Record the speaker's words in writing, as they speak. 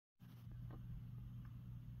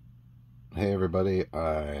Hey everybody,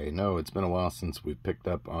 I know it's been a while since we've picked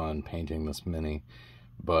up on painting this Mini,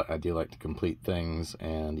 but I do like to complete things,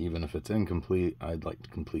 and even if it's incomplete, I'd like to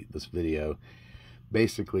complete this video.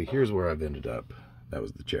 Basically, here's where I've ended up. That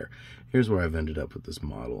was the chair. Here's where I've ended up with this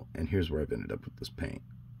model, and here's where I've ended up with this paint.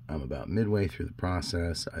 I'm about midway through the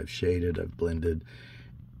process. I've shaded, I've blended,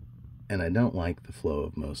 and I don't like the flow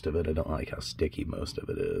of most of it. I don't like how sticky most of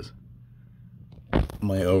it is.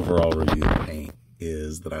 My overall review of paint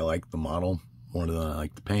is that I like the model more than I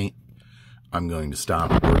like the paint. I'm going to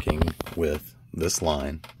stop working with this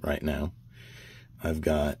line right now. I've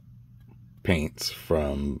got paints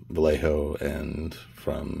from Vallejo and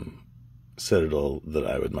from Citadel that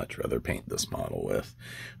I would much rather paint this model with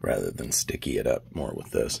rather than sticky it up more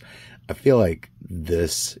with this. I feel like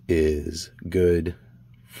this is good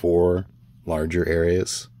for larger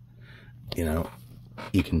areas. You know,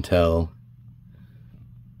 you can tell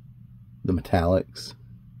the metallics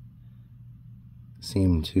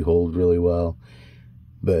seem to hold really well,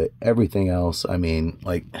 but everything else, I mean,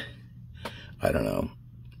 like, I don't know.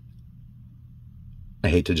 I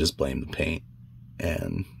hate to just blame the paint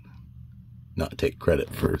and not take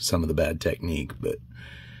credit for some of the bad technique, but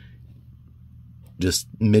just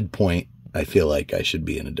midpoint, I feel like I should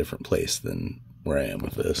be in a different place than where I am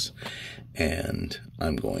with this, and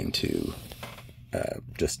I'm going to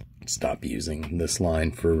just stop using this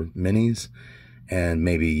line for minis and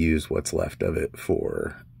maybe use what's left of it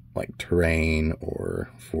for like terrain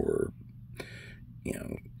or for, you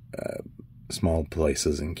know, small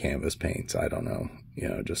places in canvas paints. I don't know, you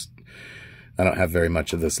know, just I don't have very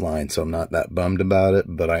much of this line, so I'm not that bummed about it,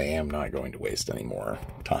 but I am not going to waste any more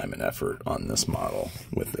time and effort on this model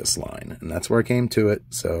with this line. And that's where I came to it.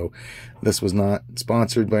 So this was not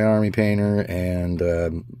sponsored by Army Painter, and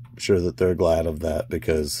I'm sure that they're glad of that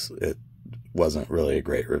because it wasn't really a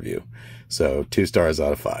great review. So 2 stars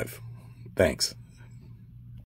out of 5. Thanks.